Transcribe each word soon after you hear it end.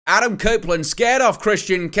Adam Copeland scared off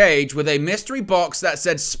Christian Cage with a mystery box that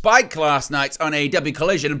said Spike last night on AEW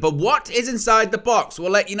Collision. But what is inside the box?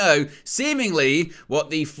 We'll let you know, seemingly, what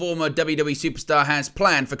the former WWE superstar has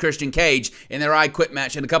planned for Christian Cage in their I Quit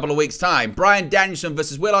match in a couple of weeks' time. Bryan Danielson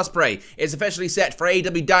versus Will Ospreay is officially set for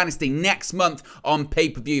AEW Dynasty next month on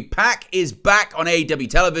pay-per-view. PAC is back on AEW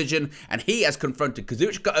television, and he has confronted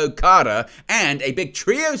Kazuchika Okada, and a big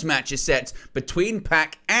trios match is set between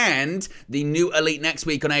PAC and the New Elite next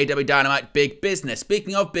week on AEW Dynamite. Big business.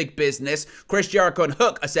 Speaking of big business, Chris Jericho and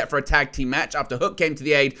Hook are set for a tag team match after Hook came to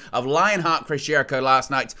the aid of Lionheart Chris Jericho last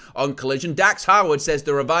night on Collision. Dax Harwood says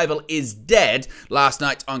the revival is dead last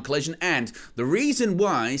night on Collision, and the reason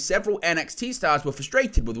why several NXT stars were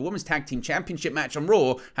frustrated with the Women's Tag Team Championship match on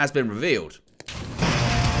Raw has been revealed.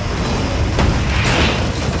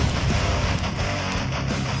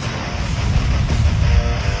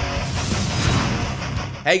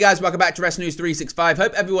 Hey guys, welcome back to Wrestling News 365.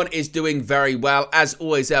 Hope everyone is doing very well. As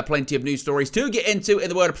always, there are plenty of news stories to get into in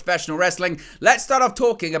the world of professional wrestling. Let's start off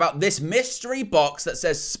talking about this mystery box that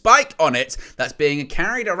says Spike on it that's being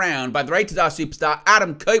carried around by the Rated R superstar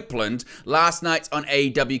Adam Copeland last night on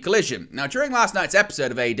AEW Collision. Now, during last night's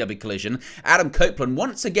episode of AEW Collision, Adam Copeland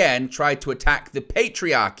once again tried to attack the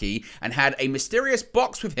patriarchy and had a mysterious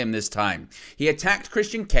box with him this time. He attacked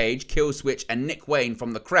Christian Cage, Killswitch, and Nick Wayne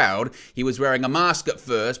from the crowd. He was wearing a mask at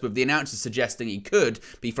first, with the announcer suggesting he could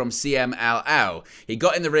be from CMLL. He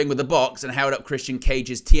got in the ring with the box and held up Christian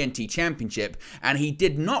Cage's TNT Championship, and he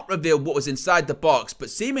did not reveal what was inside the box, but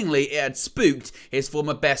seemingly it had spooked his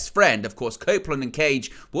former best friend. Of course, Copeland and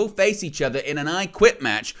Cage will face each other in an I Quit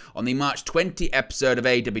match on the March 20 episode of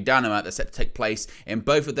AEW Dynamite that's set to take place in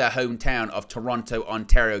both of their hometown of Toronto,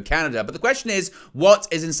 Ontario, Canada. But the question is, what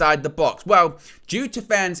is inside the box? Well, due to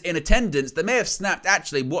fans in attendance, they may have snapped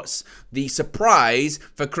actually what's the surprise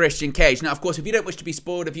for Christian Cage. Now, of course, if you don't wish to be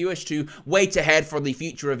spoiled, if you wish to wait ahead for the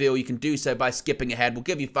future reveal, you can do so by skipping ahead. We'll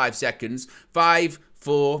give you 5 seconds. 5,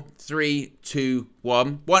 4, 3, 2,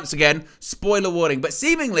 1. Once again, spoiler warning. But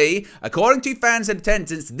seemingly, according to fans in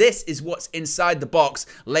attendance, this is what's inside the box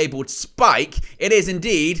labeled Spike. It is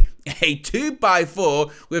indeed a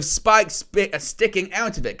 2x4 with Spike sticking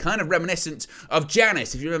out of it, kind of reminiscent of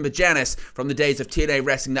Janice. If you remember Janice from the days of TNA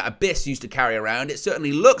Wrestling that Abyss used to carry around, it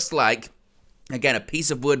certainly looks like, again, a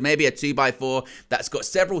piece of wood, maybe a 2x4 that's got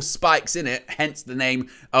several spikes in it, hence the name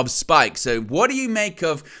of Spike. So what do you make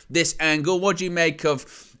of this angle? What do you make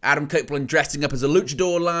of Adam Copeland dressing up as a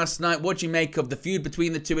luchador last night? What do you make of the feud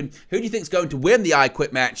between the two, and who do you think is going to win the I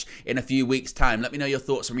Quit match in a few weeks' time? Let me know your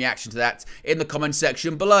thoughts and reaction to that in the comment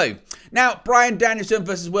section below. Now, Bryan Danielson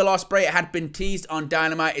versus Will Ospreay, it had been teased on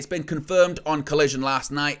Dynamite. It's been confirmed on Collision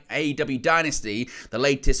last night. AEW Dynasty, the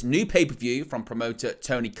latest new pay-per-view from promoter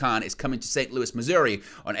Tony Khan, is coming to St. Louis, Missouri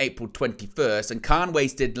on April 21st, and Khan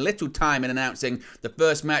wasted little time in announcing the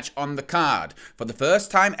first match on the card. For the first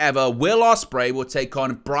time ever, Will Ospreay will take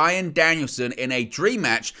on Bryan Danielson in a dream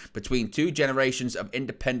match between two generations of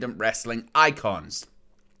independent wrestling icons.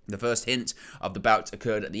 The first hint of the bout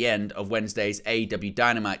occurred at the end of Wednesday's AEW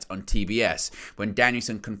Dynamite on TBS, when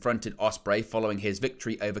Danielson confronted Ospreay following his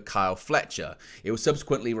victory over Kyle Fletcher. It was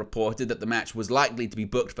subsequently reported that the match was likely to be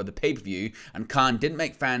booked for the pay-per-view, and Khan didn't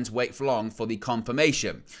make fans wait for long for the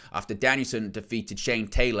confirmation. After Danielson defeated Shane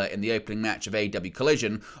Taylor in the opening match of AEW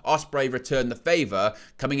Collision, Ospreay returned the favor,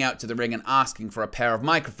 coming out to the ring and asking for a pair of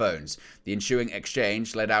microphones. The ensuing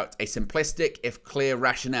exchange laid out a simplistic, if clear,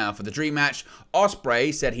 rationale for the dream match.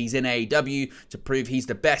 Ospreay said he's in AEW to prove he's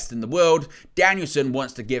the best in the world. Danielson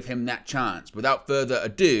wants to give him that chance. Without further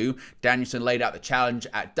ado, Danielson laid out the challenge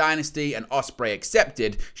at Dynasty, and Ospreay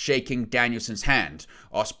accepted, shaking Danielson's hand.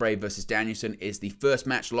 Ospreay versus Danielson is the first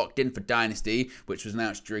match locked in for Dynasty, which was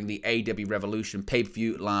announced during the AEW Revolution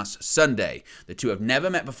pay-per-view last Sunday. The two have never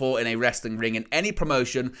met before in a wrestling ring in any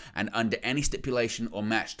promotion and under any stipulation or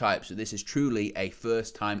match type, so this is truly a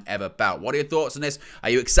first-time ever bout. What are your thoughts on this? Are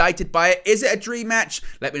you excited by it? Is it a dream match?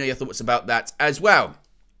 Let me know your thoughts about that as well.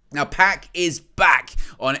 Now, PAC is back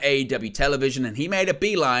on AEW television, and he made a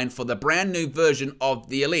beeline for the brand new version of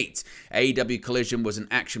The Elite. AEW Collision was an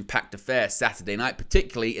action-packed affair Saturday night,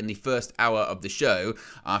 particularly in the first hour of the show,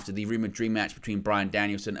 after the rumored dream match between Bryan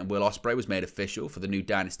Danielson and Will Ospreay was made official for the new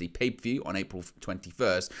Dynasty pay-per-view on April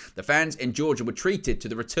 21st. The fans in Georgia were treated to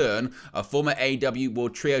the return of former AEW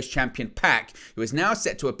World Trios champion PAC, who is now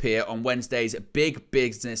set to appear on Wednesday's Big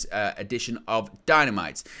Business edition of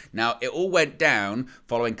Dynamite. Now, it all went down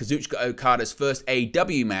following Kazuchika Okada's first first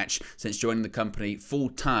AEW match since joining the company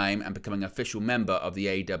full-time and becoming an official member of the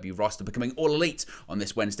AEW roster, becoming All Elite on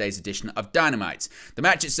this Wednesday's edition of Dynamite. The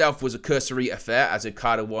match itself was a cursory affair as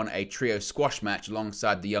Okada won a trio squash match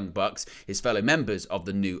alongside the Young Bucks, his fellow members of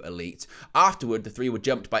the New Elite. Afterward, the three were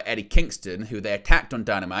jumped by Eddie Kingston, who they attacked on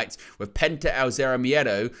Dynamite, with Penta El Zero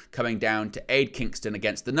Miedo coming down to aid Kingston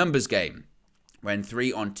against the numbers game. When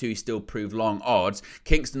 3-on-2 still proved long odds,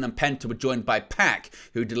 Kingston and Penta were joined by PAC,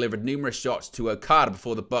 who delivered numerous shots to Okada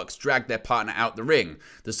before the Bucks dragged their partner out the ring.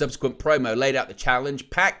 The subsequent promo laid out the challenge: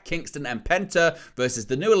 PAC, Kingston and Penta versus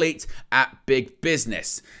the New Elite at Big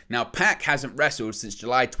Business. Now, PAC hasn't wrestled since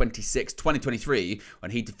July 26, 2023, when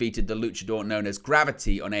he defeated the luchador known as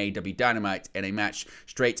Gravity on AEW Dynamite in a match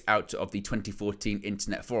straight out of the 2014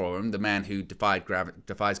 Internet Forum. The man who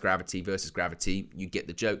defies gravity versus gravity. You get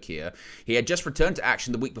the joke here. He had just returned to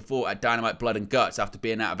action the week before at Dynamite Blood and Guts after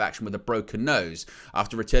being out of action with a broken nose.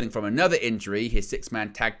 After returning from another injury, his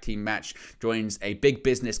six-man tag team match joins a Big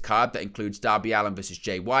Business card that includes Darby Allin versus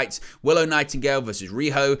Jay White, Willow Nightingale versus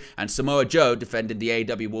Riho, and Samoa Joe defending the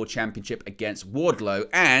AEW World Championship against Wardlow,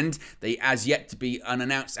 and the as yet to be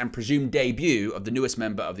unannounced and presumed debut of the newest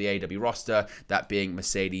member of the AEW roster, that being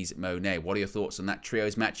Mercedes Moné. What are your thoughts on that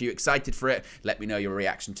trios match? Are you excited for it? Let me know your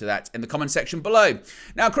reaction to that in the comment section below.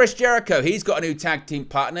 Now, Chris Jericho, he's got a new tag team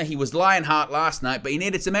partner. He was Lionheart last night, but he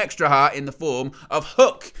needed some extra heart in the form of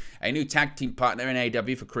Hook. A new tag team partner in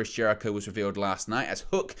AEW for Chris Jericho was revealed last night as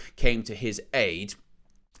Hook came to his aid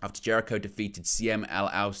after Jericho defeated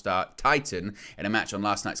CMLL All-Star Titan in a match on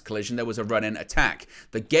last night's Collision. There was a run-in attack.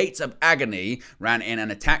 The Gates of Agony ran in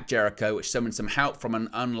and attacked Jericho, which summoned some help from an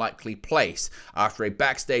unlikely place. After a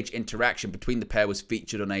backstage interaction between the pair was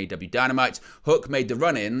featured on AEW Dynamite, Hook made the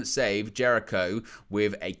run-in save Jericho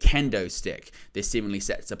with a kendo stick. This seemingly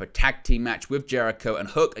sets up a tag team match with Jericho and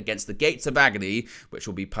Hook against the Gates of Agony, which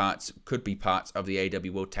could be part of the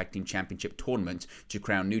AEW World Tag Team Championship tournament to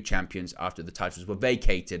crown new champions after the titles were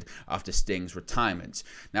vacated after Sting's retirement.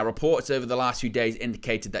 Now, reports over the last few days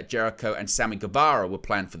indicated that Jericho and Sammy Guevara were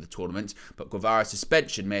planned for the tournament, but Guevara's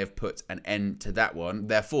suspension may have put an end to that one.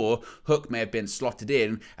 Therefore, Hook may have been slotted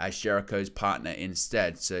in as Jericho's partner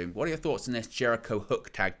instead. So, what are your thoughts on this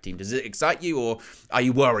Jericho-Hook tag team? Does it excite you, or are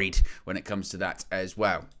you worried when it comes to that as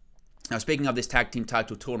well? Now, speaking of this tag team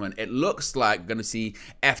title tournament, it looks like we're going to see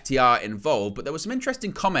FTR involved, but there were some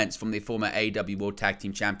interesting comments from the former AEW World Tag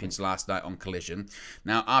Team Champions last night on Collision.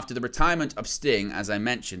 Now, after the retirement of Sting, as I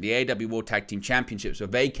mentioned, the AEW World Tag Team Championships were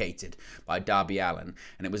vacated by Darby Allin,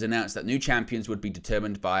 and it was announced that new champions would be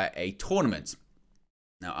determined via a tournament.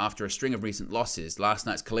 Now, after a string of recent losses, last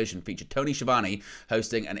night's Collision featured Tony Schiavone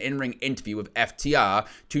hosting an in-ring interview with FTR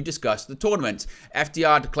to discuss the tournament.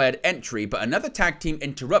 FTR declared entry, but another tag team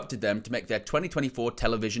interrupted them to make their 2024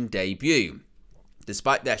 television debut.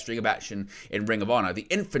 Despite their string of action in Ring of Honor, the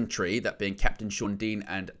Infantry, that being Captain Shawn Dean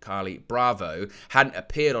and Carly Bravo, hadn't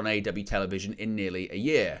appeared on AEW television in nearly a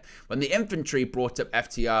year. When the Infantry brought up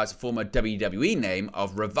FTR's former WWE name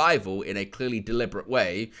of Revival in a clearly deliberate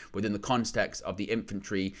way, within the context of the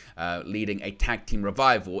Infantry leading a tag team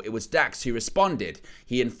revival, it was Dax who responded.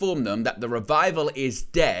 He informed them that the Revival is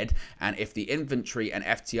dead, and if the Infantry and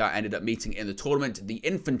FTR ended up meeting in the tournament, the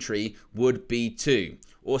Infantry would be too.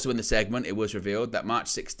 Also in the segment, it was revealed that March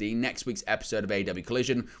 16, next week's episode of AEW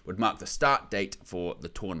Collision, would mark the start date for the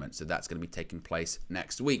tournament. So that's going to be taking place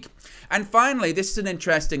next week. And finally, this is an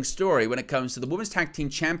interesting story when it comes to the Women's Tag Team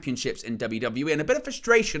Championships in WWE, and a bit of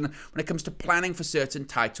frustration when it comes to planning for certain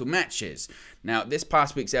title matches. Now, this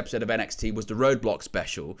past week's episode of NXT was the Roadblock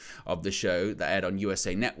special of the show that aired on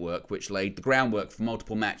USA Network, which laid the groundwork for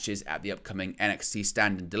multiple matches at the upcoming NXT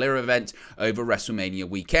Stand and Deliver event over WrestleMania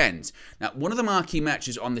weekend. Now, one of the marquee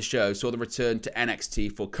matches on the show saw the return to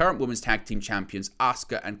NXT for current Women's Tag Team Champions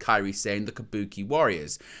Asuka and Kairi Sane, the Kabuki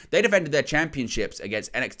Warriors. They defended their championships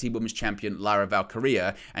against NXT Women's Champion Lyra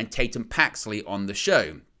Valkyria and Tatum Paxley on the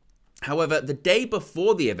show. However, the day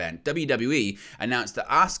before the event, WWE announced that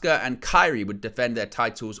Asuka and Kairi would defend their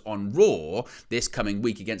titles on Raw this coming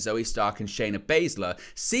week against Zoe Stark and Shayna Baszler,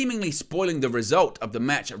 seemingly spoiling the result of the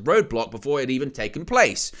match at Roadblock before it had even taken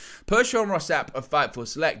place. Per Sean Rossap of Fightful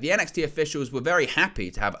Select, the NXT officials were very happy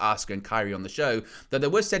to have Asuka and Kairi on the show, though there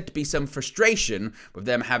was said to be some frustration with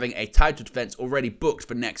them having a title defense already booked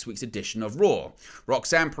for next week's edition of Raw.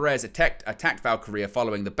 Roxanne Perez attacked Valkyria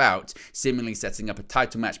following the bout, seemingly setting up a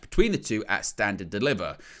title match between the two at Stand and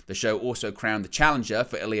Deliver. The show also crowned the challenger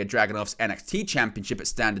for Ilya Dragunov's NXT Championship at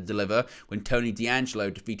Stand and Deliver when Tony D'Angelo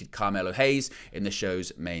defeated Carmelo Hayes in the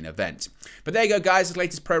show's main event. But there you go, guys, the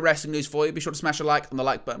latest pro wrestling news for you. Be sure to smash a like on the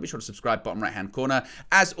like button. Be sure to subscribe bottom right hand corner.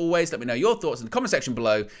 As always, let me know your thoughts in the comment section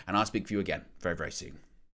below, and I'll speak for you again very, very soon.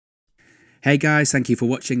 Hey guys, thank you for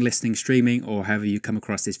watching, listening, streaming, or however you come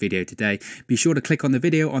across this video today. Be sure to click on the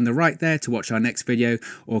video on the right there to watch our next video,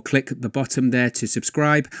 or click the bottom there to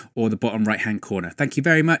subscribe, or the bottom right hand corner. Thank you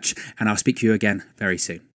very much, and I'll speak to you again very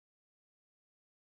soon.